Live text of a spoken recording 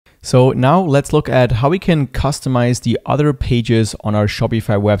So now let's look at how we can customize the other pages on our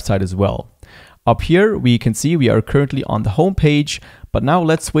Shopify website as well. Up here, we can see we are currently on the home page, but now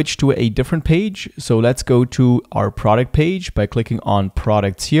let's switch to a different page. So let's go to our product page by clicking on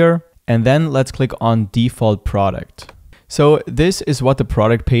products here, and then let's click on default product. So this is what the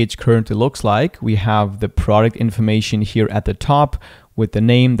product page currently looks like. We have the product information here at the top with the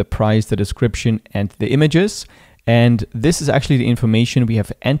name, the price, the description, and the images. And this is actually the information we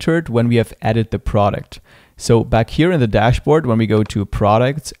have entered when we have added the product. So back here in the dashboard, when we go to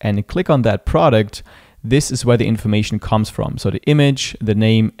products and click on that product, this is where the information comes from. So the image, the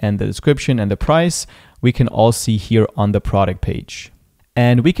name, and the description and the price, we can all see here on the product page.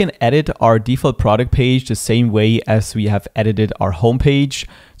 And we can edit our default product page the same way as we have edited our home page.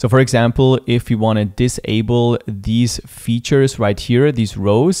 So for example, if we want to disable these features right here, these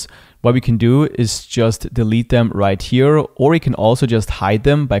rows, what we can do is just delete them right here, or we can also just hide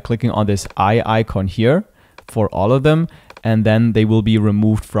them by clicking on this eye icon here for all of them, and then they will be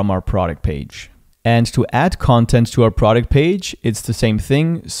removed from our product page. And to add content to our product page, it's the same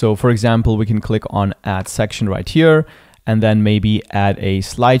thing. So for example, we can click on add section right here, and then maybe add a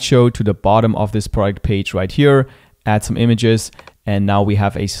slideshow to the bottom of this product page right here, add some images, and now we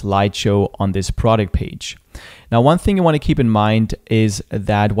have a slideshow on this product page. Now, one thing you want to keep in mind is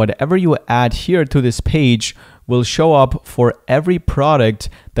that whatever you add here to this page will show up for every product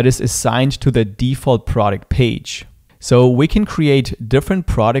that is assigned to the default product page. So we can create different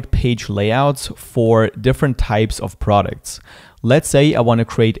product page layouts for different types of products. Let's say I want to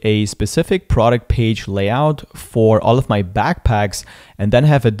create a specific product page layout for all of my backpacks and then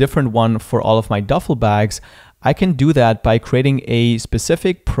have a different one for all of my duffel bags. I can do that by creating a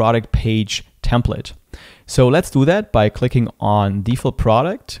specific product page template. So let's do that by clicking on default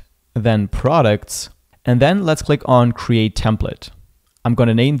product, then products, and then let's click on create template. I'm going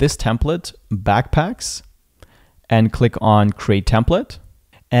to name this template backpacks and click on create template.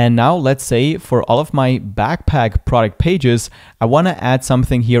 And now let's say for all of my backpack product pages, I want to add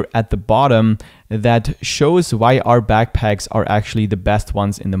something here at the bottom that shows why our backpacks are actually the best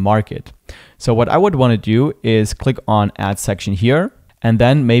ones in the market. So what I would want to do is click on add section here. And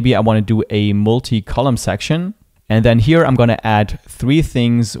then maybe I want to do a multi-column section. And then here I'm going to add 3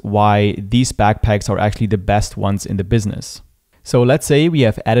 things why these backpacks are actually the best ones in the business. So let's say we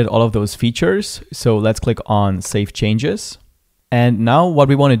have added all of those features. So let's click on save changes. And now what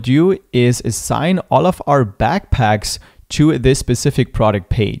we want to do is assign all of our backpacks to this specific product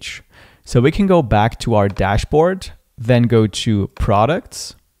page. So we can go back to our dashboard, then go to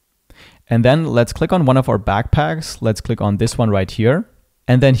products. And then let's click on one of our backpacks. Let's click on this one right here.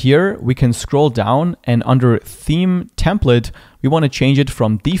 And then here we can scroll down, and under theme template, we want to change it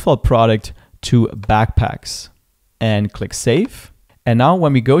from default product to backpacks and click save. And now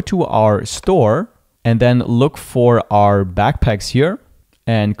when we go to our store and then look for our backpacks here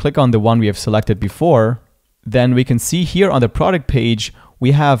and click on the one we have selected before, then we can see here on the product page,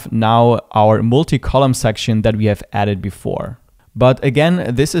 we have now our multi-column section that we have added before. But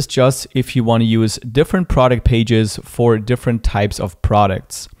again, this is just if you want to use different product pages for different types of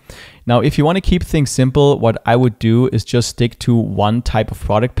products. Now, if you want to keep things simple, what I would do is just stick to one type of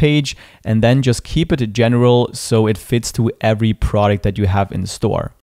product page and then just keep it general so it fits to every product that you have in the store.